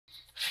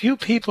Few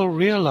people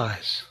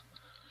realize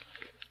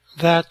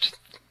that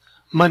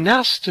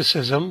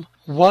monasticism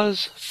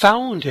was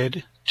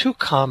founded to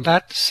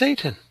combat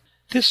Satan.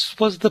 This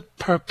was the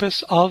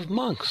purpose of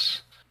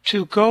monks,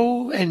 to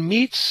go and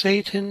meet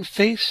Satan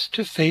face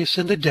to face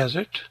in the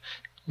desert,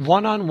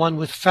 one-on-one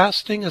with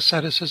fasting,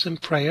 asceticism,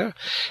 prayer,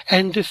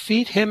 and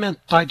defeat him, and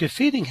by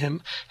defeating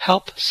him,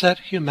 help set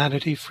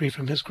humanity free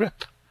from his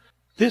grip.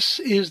 This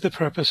is the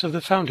purpose of the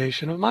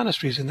foundation of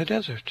monasteries in the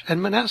desert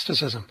and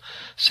monasticism.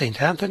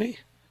 St. Anthony,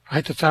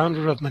 right, the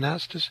founder of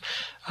monasticism,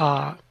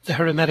 the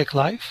Hermetic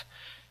life,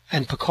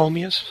 and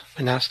Pachomius,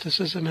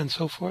 monasticism, and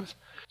so forth.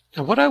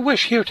 Now, what I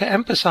wish here to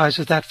emphasize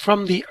is that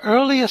from the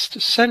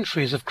earliest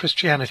centuries of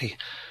Christianity,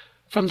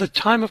 from the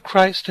time of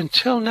Christ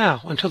until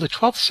now, until the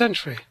 12th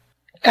century,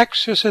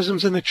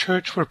 exorcisms in the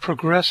church were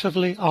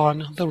progressively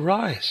on the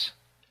rise.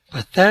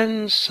 But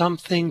then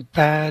something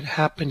bad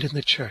happened in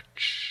the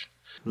church.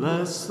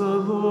 Bless the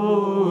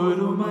Lord,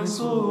 O my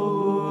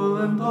soul,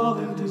 and all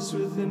that is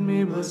within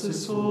me, bless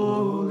his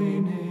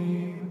holy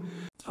name.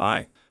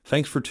 Hi,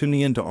 thanks for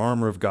tuning in to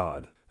Armor of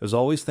God. As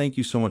always, thank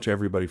you so much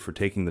everybody for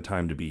taking the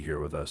time to be here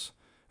with us,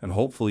 and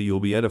hopefully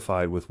you'll be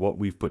edified with what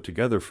we've put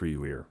together for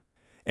you here.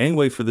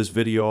 Anyway, for this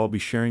video, I'll be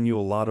sharing you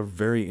a lot of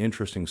very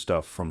interesting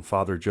stuff from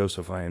Father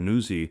Joseph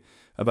Iannuzzi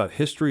about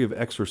history of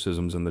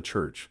exorcisms in the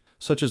church,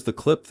 such as the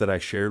clip that I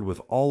shared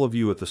with all of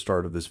you at the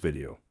start of this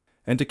video.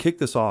 And to kick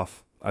this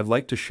off, I'd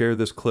like to share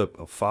this clip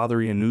of Father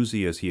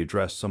Iannuzzi as he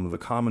addressed some of the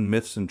common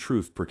myths and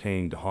truth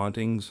pertaining to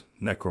hauntings,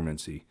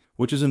 necromancy,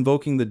 which is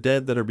invoking the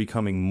dead that are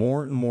becoming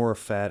more and more a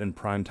fad in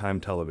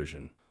primetime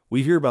television.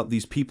 We hear about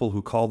these people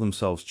who call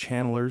themselves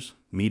channelers,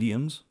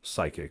 mediums,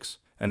 psychics,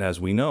 and as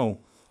we know,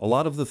 a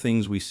lot of the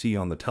things we see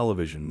on the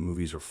television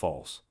movies are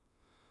false.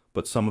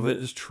 But some of it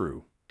is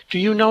true. Do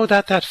you know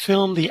that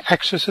film, The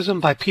Exorcism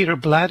by Peter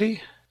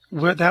Blatty,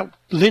 where that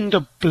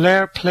Linda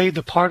Blair played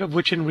the part of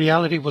which in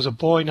reality was a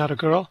boy, not a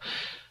girl,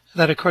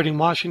 that occurred in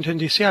Washington,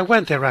 D.C.? I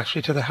went there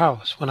actually to the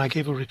house when I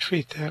gave a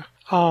retreat there.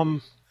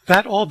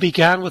 That all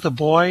began with a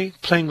boy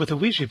playing with a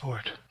Ouija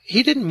board.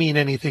 He didn't mean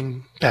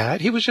anything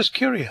bad. He was just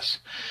curious.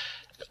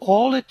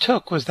 All it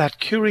took was that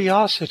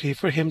curiosity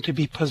for him to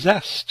be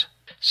possessed.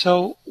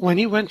 So when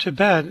he went to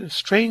bed,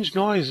 strange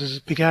noises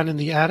began in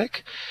the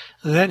attic.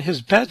 Then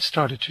his bed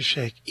started to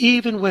shake,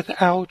 even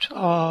without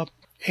a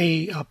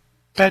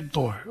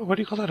bedboard. What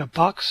do you call that? A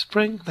box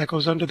spring that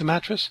goes under the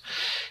mattress?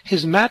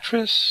 His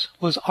mattress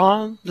was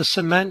on the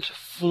cement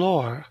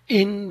floor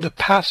in the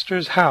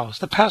pastor's house.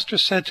 The pastor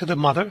said to the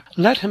mother,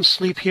 "Let him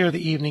sleep here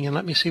the evening and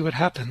let me see what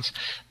happens."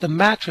 The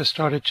mattress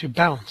started to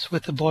bounce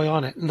with the boy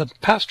on it, and the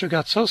pastor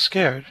got so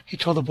scared, he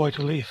told the boy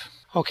to leave.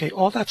 Okay,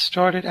 all that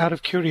started out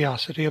of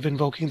curiosity of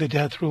invoking the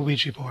dead through a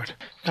Ouija board.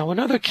 Now,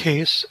 another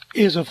case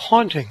is of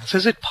hauntings.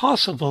 Is it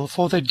possible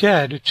for the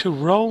dead to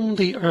roam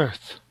the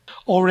earth,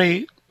 or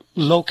a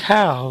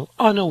locale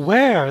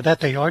unaware that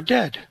they are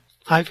dead?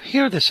 I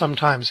hear this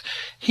sometimes.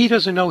 He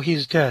doesn't know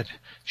he's dead.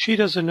 She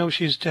doesn't know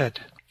she's dead.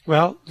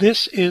 Well,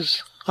 this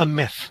is a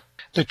myth.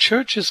 The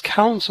church's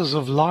councils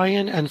of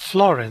Lyon and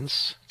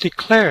Florence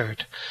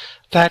declared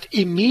that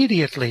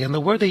immediately, and the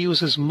word they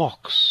use is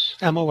mox,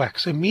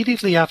 M-O-X,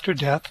 immediately after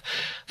death,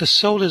 the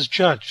soul is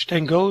judged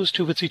and goes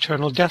to its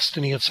eternal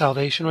destiny of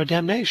salvation or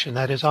damnation.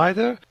 That is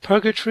either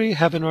purgatory,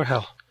 heaven, or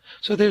hell.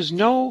 So there's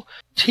no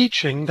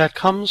teaching that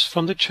comes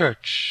from the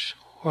church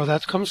or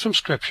that comes from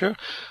Scripture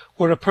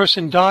where a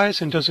person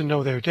dies and doesn't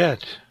know they're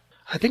dead.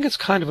 I think it's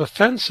kind of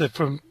offensive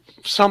for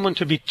someone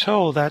to be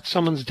told that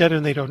someone's dead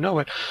and they don't know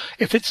it.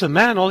 If it's a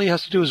man, all he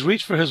has to do is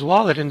reach for his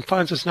wallet and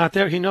finds it's not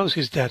there, he knows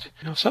he's dead.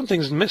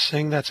 Something's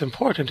missing that's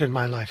important in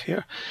my life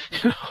here.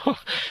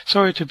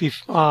 Sorry to be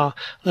a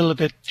little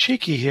bit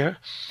cheeky here,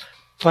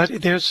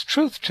 but there's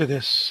truth to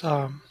this.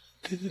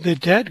 The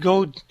dead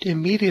go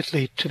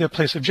immediately to their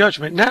place of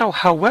judgment. Now,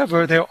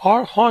 however, there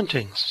are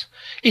hauntings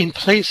in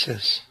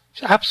places,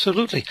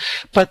 absolutely.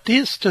 But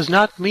this does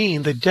not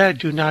mean the dead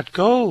do not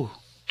go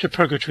to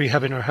purgatory,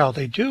 heaven, or hell.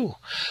 They do.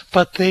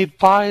 But they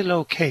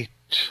bilocate,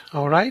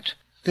 all right?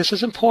 This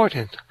is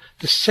important.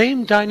 The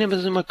same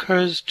dynamism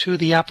occurs in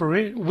the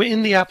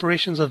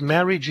apparitions of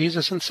Mary,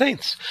 Jesus, and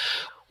saints.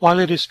 While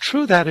it is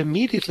true that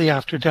immediately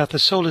after death the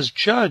soul is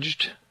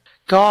judged,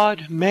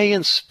 God may,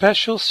 in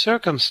special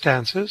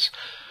circumstances,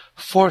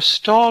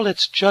 forestall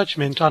its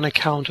judgment on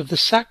account of the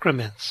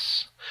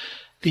sacraments.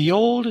 The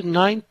old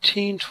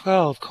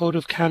 1912 Code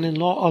of Canon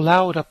Law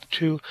allowed up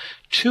to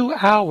 2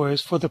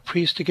 hours for the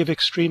priest to give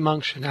extreme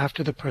unction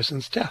after the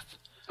person's death.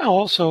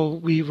 Also,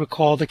 we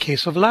recall the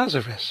case of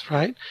Lazarus,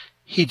 right?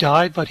 He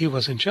died, but he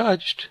wasn't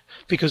judged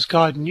because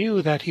God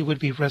knew that he would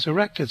be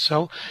resurrected.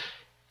 So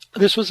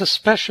this was a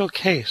special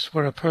case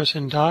where a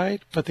person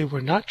died, but they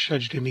were not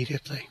judged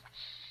immediately.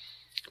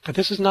 But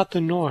this is not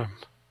the norm.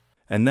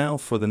 And now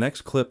for the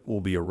next clip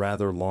will be a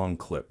rather long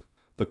clip.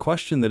 The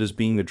question that is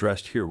being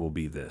addressed here will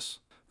be this.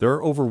 There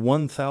are over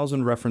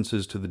 1,000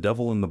 references to the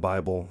devil in the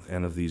Bible,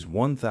 and of these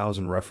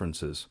 1,000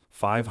 references,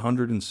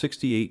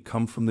 568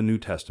 come from the New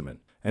Testament,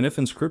 And if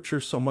in Scripture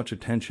so much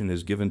attention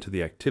is given to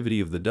the activity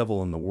of the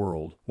devil in the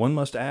world, one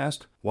must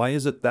ask, why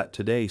is it that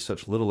today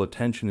such little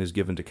attention is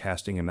given to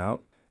casting him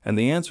out? And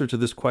the answer to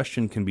this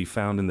question can be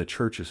found in the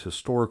Church's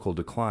historical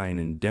decline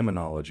in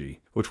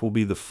demonology, which will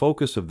be the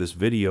focus of this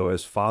video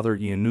as Father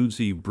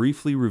Iannuzzi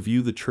briefly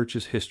review the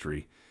Church's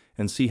history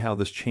and see how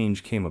this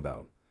change came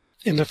about.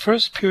 In the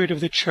first period of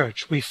the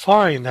Church, we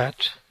find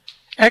that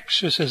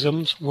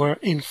exorcisms were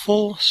in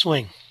full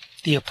swing.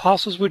 The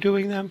apostles were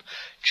doing them,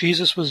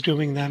 Jesus was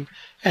doing them,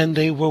 and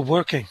they were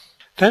working.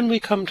 Then we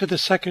come to the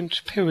second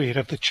period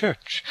of the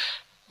Church,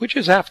 which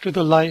is after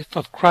the life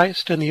of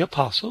Christ and the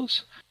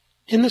apostles.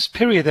 In this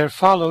period there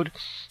followed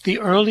the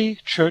early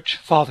Church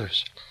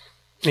Fathers,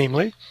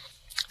 namely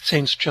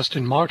Saints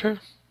Justin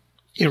Martyr,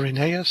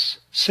 Irenaeus,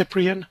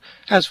 Cyprian,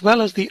 as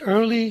well as the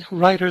early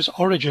writers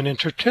Origen and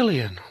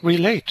Tertullian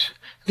relate.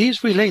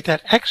 These relate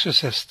that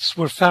exorcists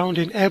were found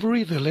in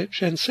every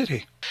village and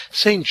city.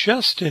 Saint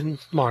Justin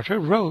Martyr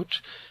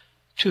wrote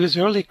to his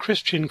early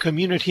Christian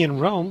community in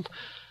Rome,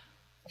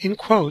 in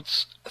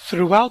quotes,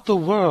 "Throughout the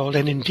world,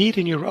 and indeed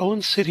in your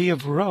own city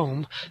of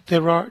Rome,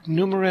 there are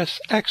numerous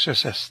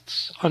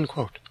exorcists,"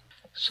 unquote.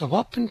 So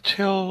up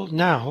until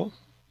now,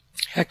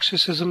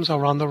 exorcisms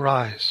are on the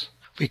rise.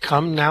 We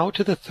come now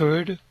to the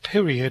third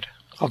period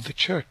of the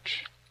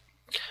Church,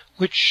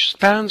 which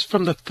spans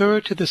from the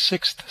 3rd to the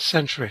 6th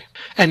century,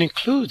 and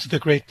includes the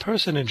great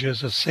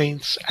personages of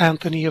Saints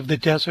Anthony of the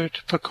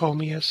Desert,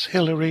 Pachomius,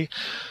 Hilary,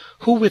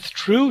 who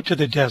withdrew to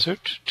the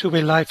desert to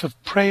a life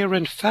of prayer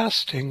and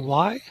fasting.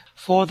 Why?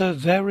 For the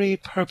very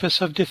purpose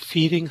of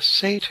defeating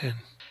Satan,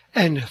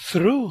 and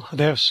through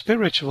their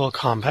spiritual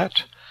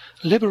combat,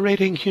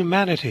 liberating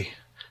humanity,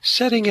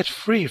 setting it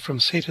free from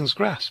Satan's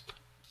grasp.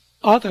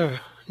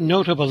 Other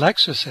notable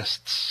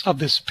exorcists of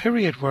this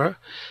period were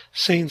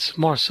Saints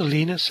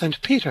Marcellinus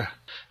and Peter,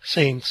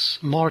 Saints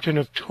Martin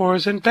of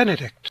Tours and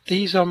Benedict.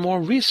 These are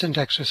more recent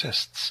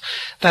exorcists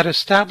that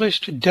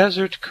established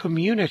desert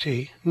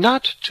community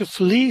not to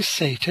flee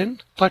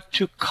Satan, but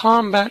to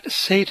combat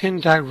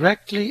Satan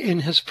directly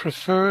in his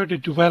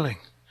preferred dwelling,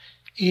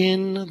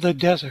 in the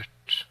desert.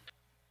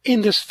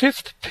 In this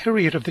fifth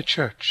period of the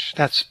Church,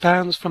 that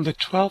spans from the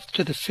 12th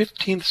to the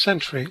 15th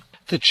century,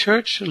 the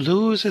Church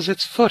loses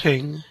its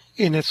footing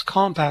in its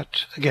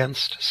combat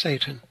against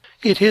Satan.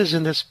 It is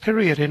in this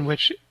period in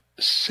which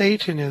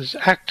Satan is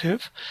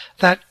active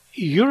that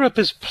Europe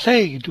is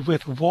plagued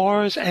with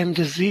wars and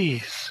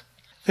disease.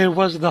 There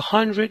was the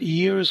 100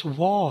 Years'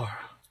 War,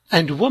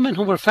 and women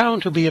who were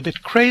found to be a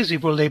bit crazy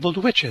were labeled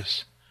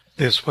witches.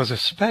 This was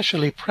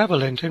especially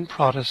prevalent in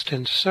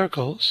Protestant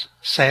circles,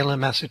 Salem,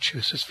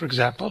 Massachusetts, for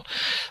example.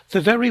 The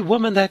very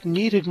women that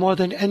needed more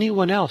than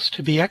anyone else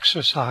to be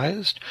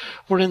exorcised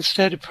were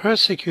instead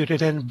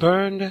persecuted and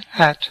burned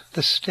at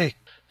the stake.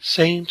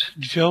 Saint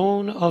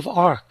Joan of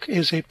Arc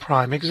is a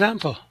prime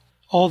example.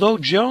 Although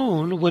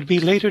Joan would be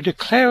later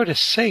declared a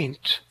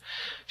saint,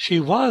 she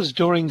was,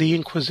 during the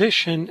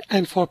Inquisition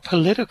and for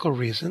political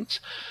reasons,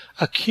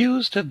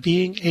 accused of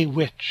being a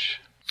witch.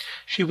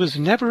 She was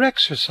never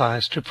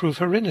exorcised to prove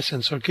her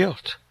innocence or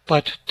guilt,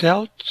 but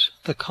dealt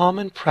the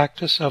common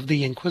practice of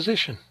the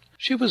Inquisition.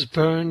 She was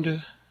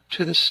burned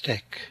to the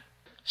stake.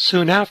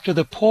 Soon after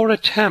the poor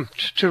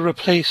attempt to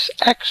replace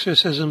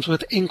exorcisms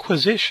with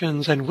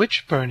inquisitions and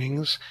witch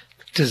burnings,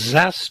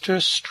 disaster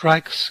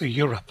strikes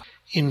Europe.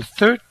 In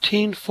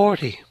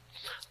 1340,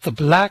 the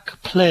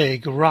Black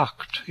Plague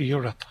rocked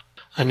Europe,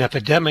 an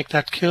epidemic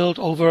that killed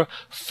over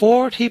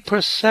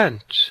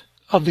 40%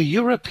 of the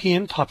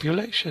European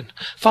population,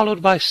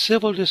 followed by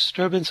civil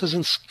disturbances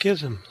and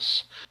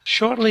schisms.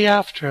 Shortly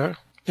after,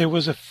 there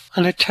was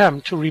an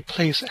attempt to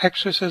replace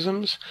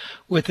exorcisms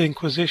with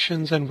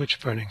inquisitions and witch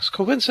burnings.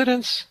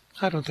 Coincidence?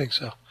 I don't think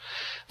so.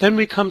 Then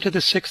we come to the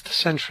 6th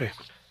century,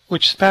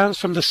 which spans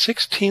from the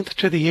 16th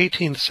to the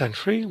 18th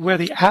century, where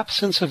the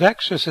absence of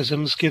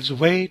exorcisms gives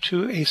way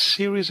to a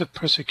series of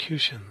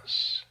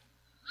persecutions.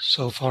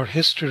 So far,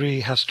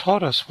 history has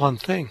taught us one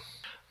thing.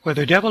 Where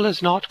the devil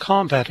is not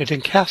combated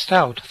and cast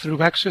out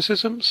through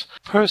exorcisms,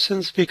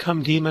 persons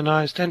become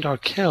demonized and are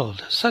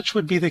killed. Such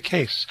would be the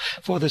case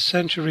for the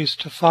centuries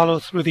to follow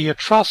through the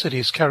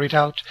atrocities carried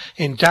out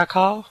in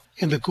Dachau,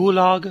 in the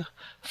Gulag,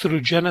 through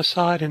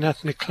genocide and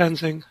ethnic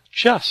cleansing,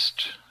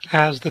 just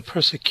as the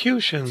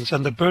persecutions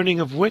and the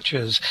burning of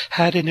witches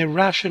had an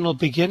irrational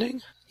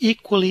beginning,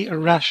 equally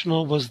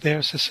irrational was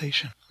their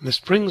cessation. This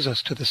brings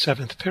us to the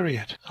 7th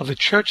period of the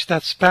Church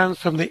that spans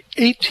from the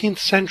 18th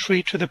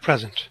century to the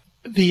present.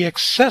 The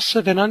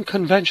excessive and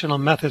unconventional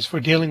methods for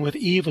dealing with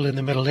evil in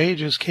the Middle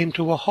Ages came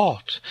to a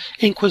halt.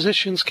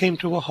 Inquisitions came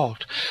to a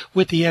halt,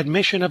 with the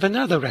admission of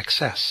another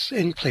excess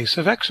in place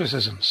of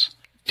exorcisms: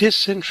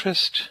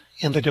 disinterest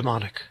in the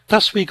demonic.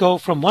 Thus we go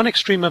from one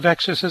extreme of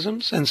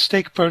exorcisms and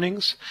stake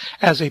burnings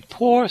as a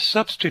poor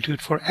substitute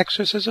for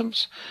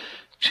exorcisms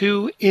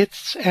to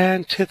its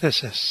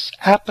antithesis,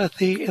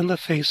 apathy in the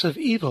face of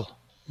evil.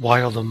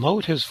 While the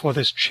motives for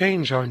this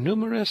change are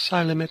numerous,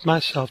 I limit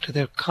myself to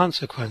their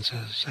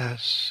consequences,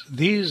 as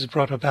these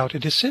brought about a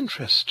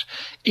disinterest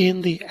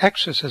in the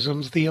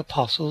exorcisms the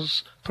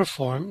apostles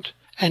performed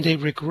and a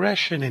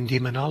regression in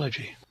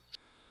demonology.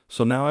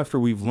 So now after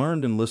we've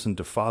learned and listened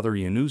to Father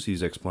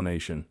Iannuzzi's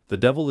explanation, the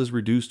devil is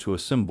reduced to a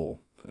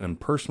symbol, an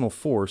impersonal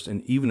force,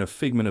 and even a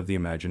figment of the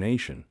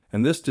imagination.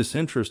 And this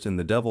disinterest in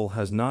the devil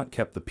has not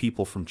kept the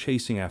people from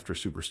chasing after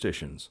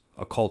superstitions,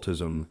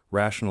 occultism,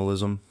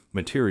 rationalism,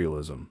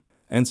 materialism.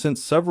 And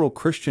since several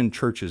Christian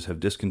churches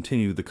have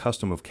discontinued the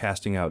custom of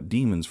casting out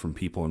demons from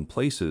people and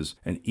places,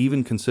 and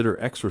even consider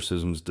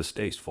exorcisms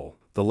distasteful,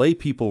 the lay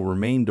people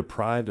remain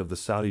deprived of the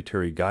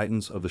salutary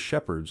guidance of the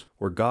shepherds,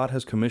 where God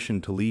has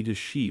commissioned to lead his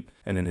sheep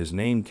and in his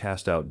name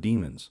cast out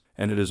demons.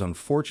 And it is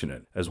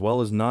unfortunate, as well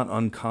as not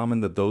uncommon,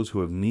 that those who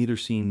have neither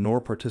seen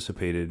nor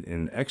participated in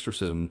an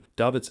exorcism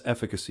doubt its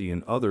efficacy,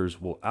 and others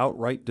will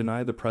outright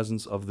deny the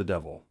presence of the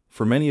devil.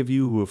 For many of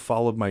you who have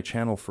followed my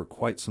channel for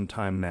quite some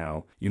time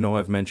now, you know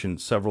I've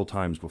mentioned several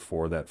times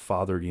before that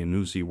Father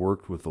Iannuzzi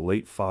worked with the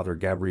late Father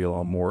Gabriele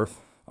Amorth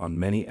on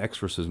many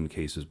exorcism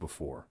cases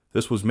before.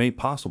 This was made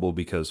possible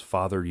because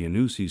Father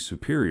Iannuzzi's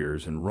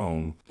superiors in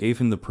Rome gave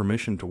him the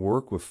permission to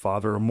work with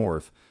Father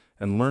Amorth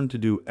and learn to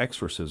do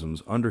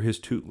exorcisms under his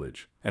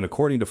tutelage. And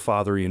according to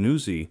Father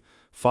Iannuzzi,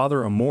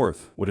 Father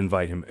Amorth would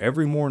invite him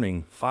every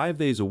morning, 5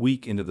 days a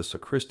week, into the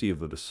sacristy of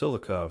the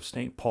Basilica of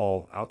St.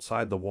 Paul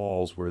outside the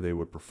walls, where they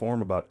would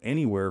perform about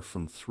anywhere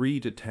from 3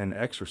 to 10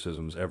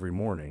 exorcisms every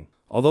morning.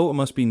 Although it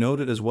must be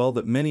noted as well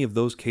that many of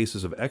those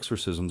cases of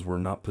exorcisms were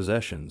not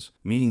possessions,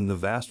 meaning the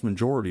vast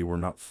majority were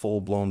not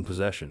full-blown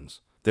possessions.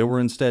 They were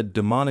instead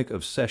demonic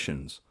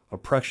obsessions,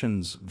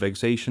 oppressions,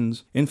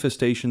 vexations,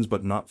 infestations,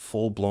 but not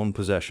full-blown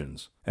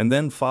possessions. And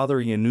then Father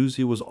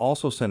Iannuzzi was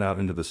also sent out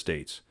into the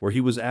States, where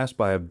he was asked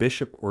by a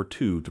bishop or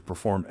two to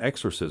perform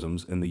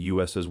exorcisms in the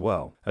U.S. as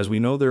well. As we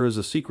know, there is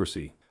a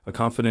secrecy, a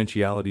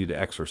confidentiality to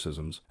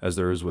exorcisms, as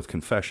there is with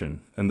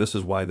confession, and this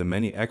is why the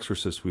many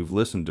exorcists we've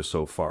listened to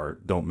so far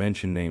don't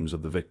mention names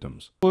of the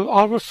victims. Well,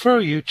 I'll refer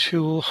you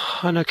to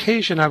an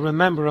occasion I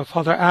remember of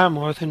Father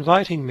Amorth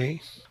inviting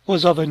me.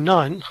 Was of a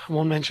nun, I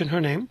won't mention her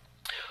name,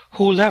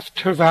 who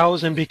left her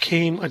vows and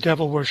became a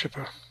devil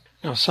worshipper.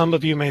 Now, some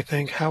of you may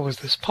think, how is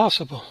this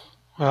possible?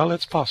 Well,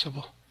 it's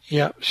possible.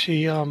 Yeah,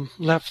 she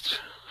left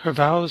her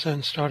vows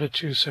and started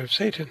to serve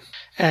Satan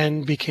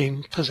and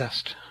became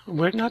possessed.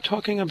 We're not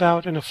talking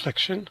about an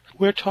affliction.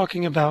 We're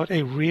talking about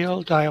a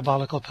real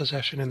diabolical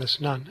possession in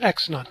this nun,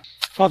 ex-nun.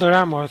 Father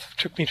Amorth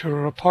took me to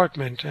her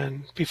apartment,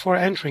 and before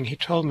entering, he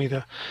told me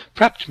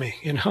prepped me,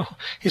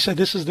 He said,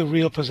 this is the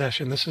real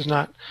possession. This is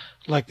not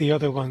like the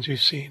other ones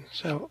you've seen.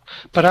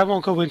 But I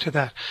won't go into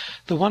that.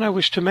 The one I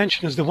wish to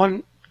mention is the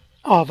one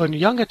of a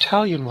young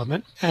Italian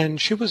woman, and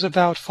she was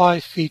about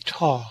 5 feet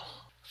tall,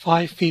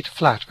 5 feet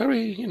flat,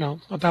 very,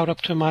 about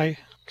up to my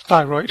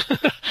thyroid,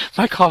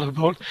 my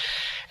collarbone.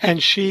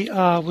 And she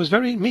was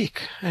very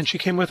meek, and she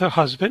came with her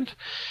husband.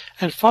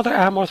 And Father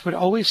Amorth would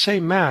always say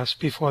Mass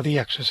before the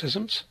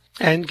exorcisms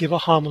and give a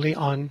homily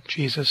on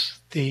Jesus,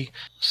 the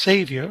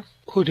Savior,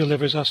 who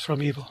delivers us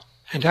from evil.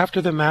 And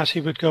after the Mass,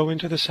 he would go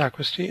into the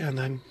sacristy and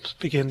then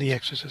begin the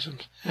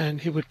exorcisms.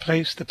 And he would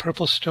place the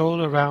purple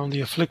stole around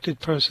the afflicted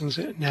person's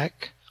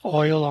neck,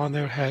 oil on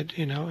their head,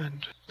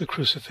 and the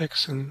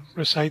crucifix, and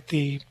recite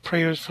the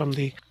prayers from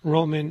the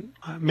Roman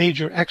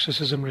major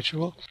exorcism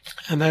ritual.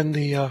 And then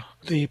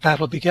the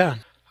battle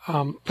began.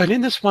 But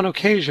in this one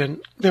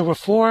occasion, there were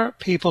 4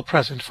 people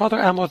present. Father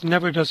Amorth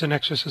never does an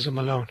exorcism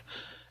alone,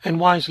 and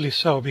wisely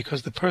so,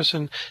 because the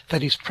person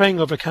that he's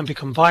praying over can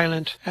become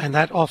violent, and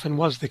that often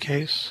was the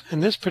case. In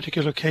this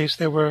particular case,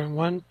 there were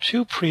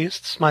 2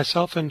 priests,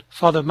 myself and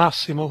Father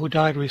Massimo, who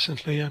died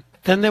recently.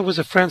 Then there was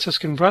a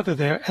Franciscan brother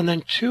there, and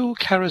then 2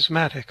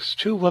 charismatics,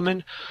 2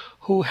 women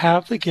who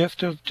have the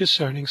gift of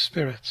discerning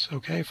spirits.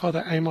 Okay,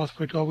 Father Amorth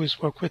would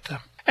always work with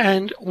them.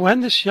 And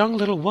when this young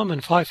little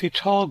woman, 5 feet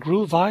tall,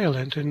 grew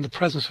violent in the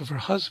presence of her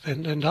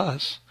husband and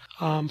us,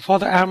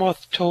 Father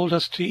Amorth told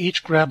us to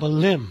each grab a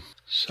limb.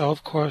 So,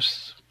 of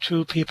course,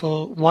 2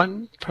 people,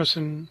 one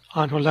person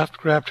on her left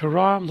grabbed her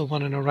arm, the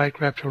one on her right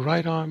grabbed her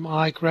right arm.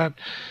 I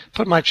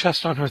put my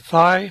chest on her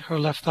thigh, her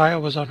left thigh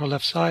was on her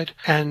left side,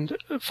 and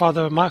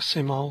Father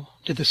Massimo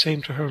did the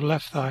same to her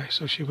left thigh,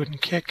 so she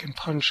wouldn't kick and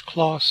punch,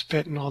 claw,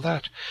 spit, and all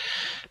that.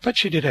 But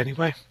she did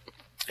anyway.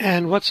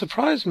 And what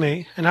surprised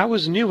me, and I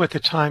was new at the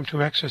time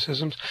to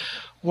exorcisms,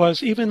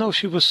 was even though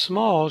she was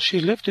small, she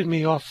lifted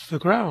me off the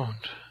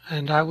ground.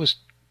 And I was,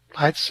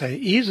 I'd say,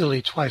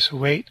 easily twice her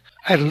weight,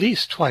 at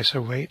least twice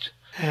her weight.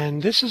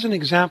 And this is an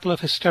example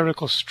of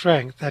hysterical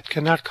strength that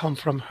cannot come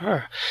from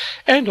her.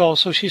 And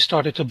also she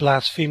started to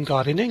blaspheme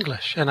God in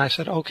English. And I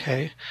said,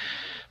 okay.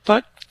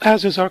 But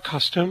as is our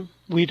custom,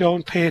 we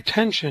don't pay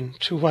attention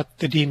to what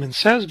the demon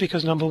says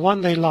because, number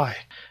one, they lie.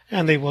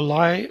 And they will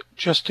lie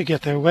just to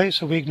get their way,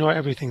 so we ignore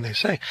everything they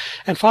say.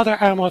 And Father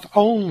Amorth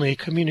only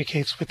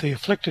communicates with the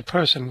afflicted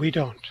person. We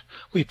don't.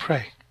 We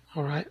pray.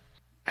 All right?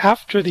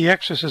 After the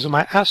exorcism,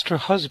 I asked her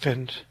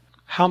husband,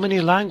 how many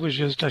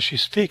languages does she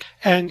speak?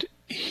 And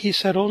he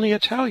said only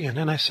Italian.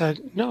 And I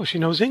said, no, she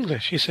knows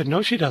English. He said,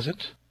 no, she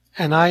doesn't.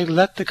 And I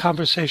let the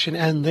conversation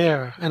end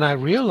there, and I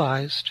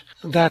realized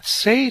that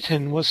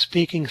Satan was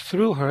speaking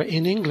through her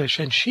in English,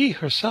 and she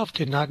herself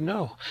did not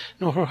know,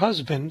 nor her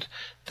husband,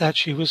 that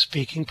she was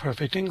speaking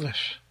perfect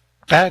English.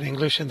 Bad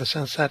English in the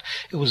sense that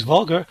it was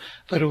vulgar,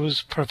 but it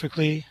was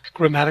perfectly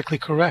grammatically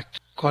correct,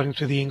 according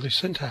to the English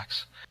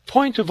syntax.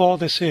 Point of all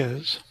this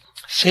is,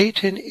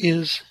 Satan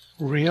is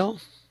real.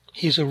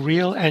 He's a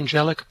real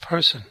angelic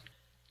person.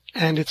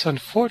 And it's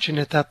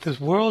unfortunate that the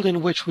world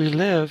in which we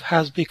live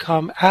has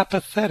become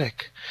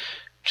apathetic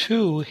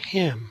to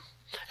him,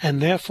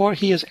 and therefore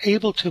he is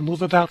able to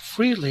move about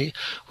freely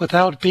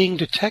without being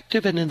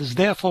detected, and is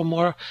therefore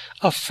more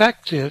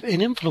effective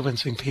in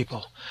influencing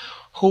people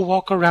who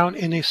walk around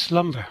in a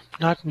slumber,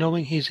 not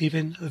knowing he's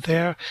even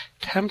there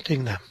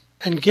tempting them.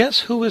 And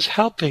guess who is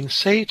helping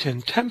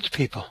Satan tempt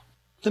people?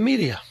 The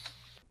media.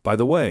 By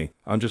the way,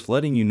 I'm just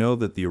letting you know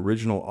that the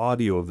original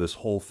audio of this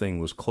whole thing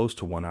was close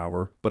to 1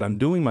 hour, but I'm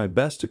doing my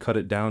best to cut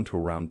it down to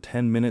around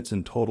 10 minutes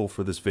in total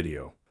for this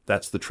video.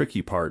 That's the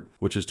tricky part,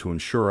 which is to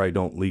ensure I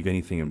don't leave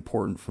anything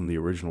important from the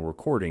original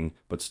recording,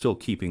 but still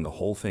keeping the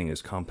whole thing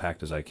as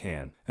compact as I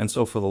can. And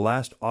so for the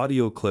last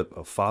audio clip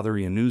of Father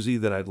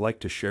Iannuzzi that I'd like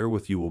to share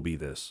with you will be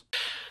this.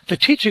 The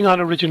teaching on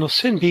original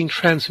sin being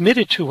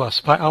transmitted to us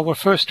by our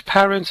first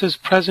parents is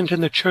present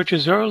in the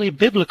Church's early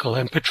biblical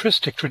and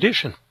patristic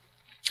tradition.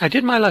 I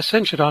did my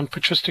licentiate on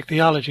patristic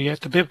theology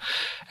at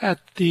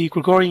the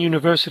Gregorian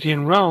University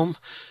in Rome,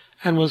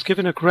 and was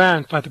given a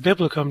grant by the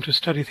Biblicum to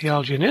study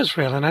theology in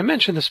Israel. And I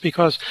mention this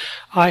because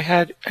I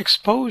had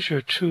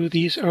exposure to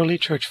these early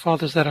church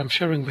fathers that I'm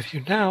sharing with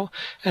you now,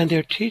 and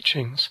their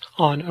teachings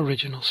on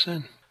original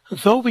sin.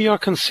 Though we are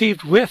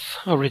conceived with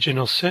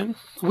original sin,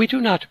 we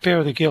do not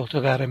bear the guilt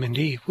of Adam and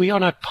Eve. We are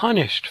not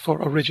punished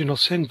for original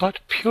sin,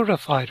 but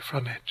purified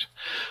from it,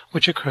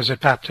 which occurs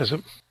at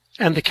baptism.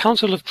 And the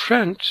Council of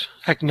Trent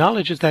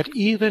acknowledges that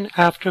even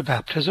after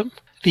baptism,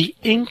 the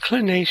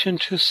inclination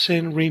to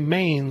sin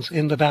remains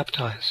in the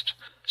baptized.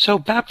 So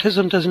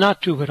baptism does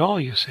not do it all,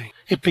 you see.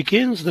 It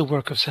begins the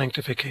work of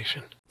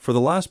sanctification. For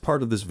the last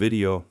part of this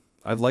video,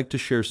 I'd like to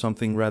share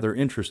something rather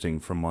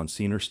interesting from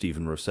Msgr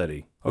Stephen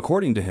Rossetti.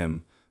 According to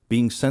him,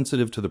 being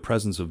sensitive to the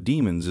presence of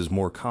demons is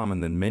more common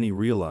than many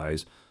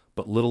realize,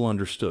 but little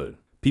understood.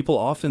 People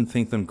often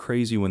think them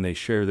crazy when they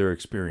share their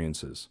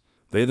experiences.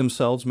 They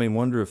themselves may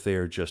wonder if they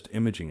are just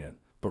imaging it.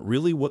 But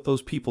really what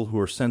those people who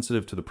are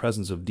sensitive to the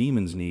presence of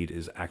demons need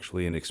is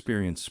actually an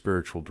experienced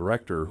spiritual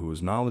director who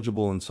is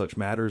knowledgeable in such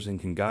matters and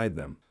can guide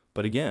them.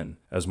 But again,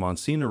 as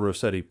Msgr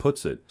Rossetti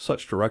puts it,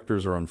 such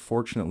directors are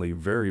unfortunately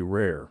very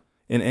rare.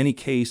 In any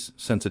case,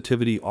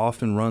 sensitivity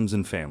often runs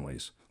in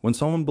families. When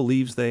someone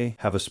believes they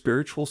have a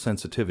spiritual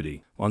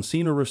sensitivity,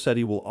 Msgr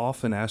Rossetti will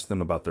often ask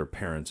them about their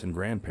parents and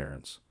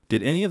grandparents.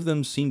 Did any of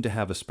them seem to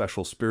have a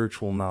special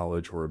spiritual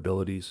knowledge or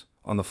abilities?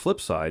 On the flip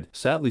side,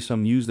 sadly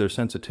some use their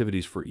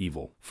sensitivities for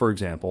evil. For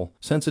example,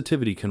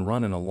 sensitivity can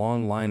run in a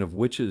long line of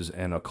witches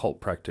and occult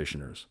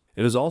practitioners.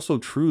 It is also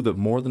true that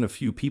more than a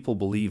few people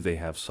believe they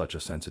have such a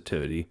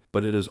sensitivity,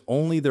 but it is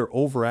only their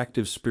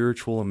overactive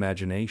spiritual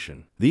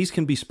imagination. These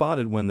can be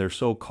spotted when their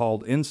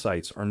so-called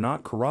insights are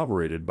not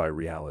corroborated by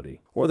reality,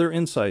 or their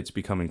insights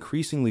become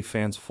increasingly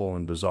fanciful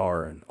and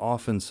bizarre and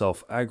often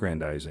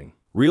self-aggrandizing.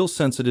 Real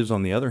sensitives,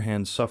 on the other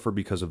hand, suffer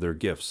because of their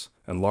gifts,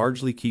 and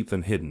largely keep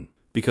them hidden.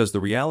 Because the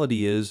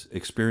reality is,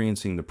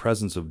 experiencing the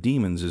presence of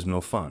demons is no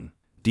fun.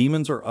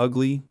 Demons are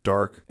ugly,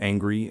 dark,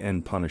 angry,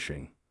 and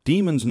punishing.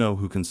 Demons know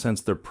who can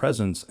sense their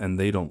presence and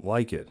they don't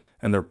like it,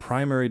 and their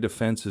primary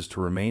defense is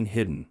to remain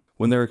hidden.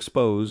 When they're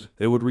exposed,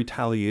 they would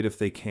retaliate if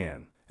they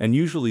can. And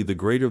usually the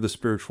greater the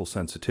spiritual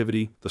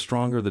sensitivity, the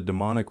stronger the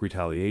demonic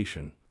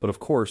retaliation. But of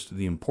course,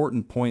 the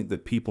important point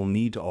that people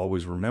need to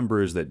always remember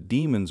is that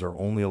demons are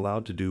only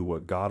allowed to do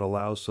what God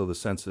allows, so the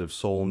sensitive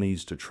soul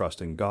needs to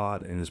trust in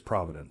God and His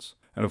providence.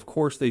 And of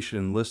course they should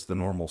enlist the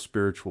normal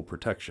spiritual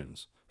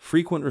protections.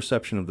 Frequent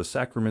reception of the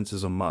sacraments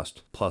is a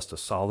must, plus a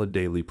solid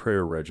daily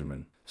prayer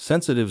regimen.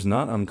 Sensitives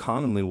not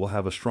uncommonly will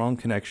have a strong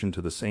connection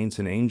to the saints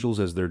and angels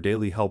as their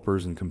daily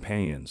helpers and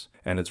companions,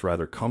 and it's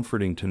rather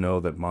comforting to know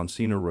that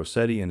Msgr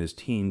Rossetti and his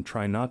team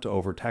try not to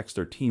overtax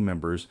their team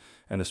members,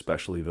 and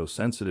especially those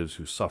sensitives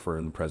who suffer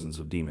in the presence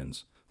of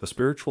demons. The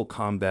spiritual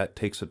combat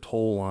takes a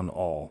toll on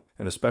all,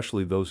 and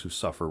especially those who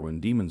suffer when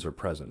demons are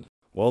present.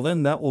 Well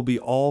then, that will be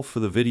all for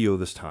the video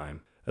this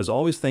time. As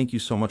always, thank you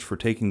so much for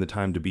taking the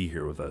time to be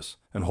here with us,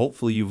 and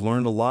hopefully you've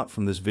learned a lot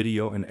from this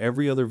video and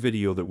every other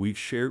video that we've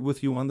shared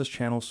with you on this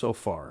channel so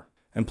far.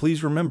 And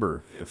please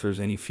remember, if there's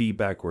any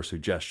feedback or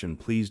suggestion,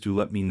 please do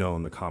let me know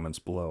in the comments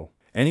below.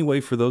 Anyway,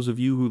 for those of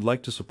you who'd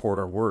like to support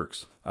our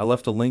works, I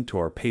left a link to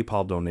our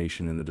PayPal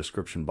donation in the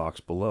description box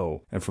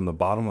below, and from the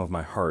bottom of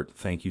my heart,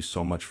 thank you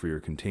so much for your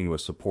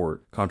continuous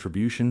support,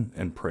 contribution,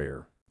 and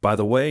prayer. By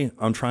the way,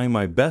 I'm trying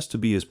my best to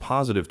be as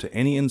positive to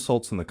any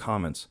insults in the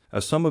comments,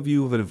 as some of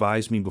you have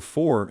advised me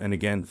before, and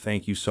again,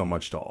 thank you so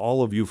much to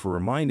all of you for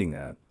reminding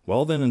that.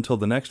 Well then, until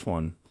the next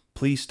one,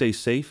 please stay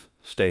safe,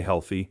 stay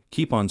healthy,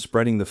 keep on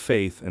spreading the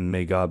faith, and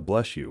may God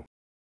bless you.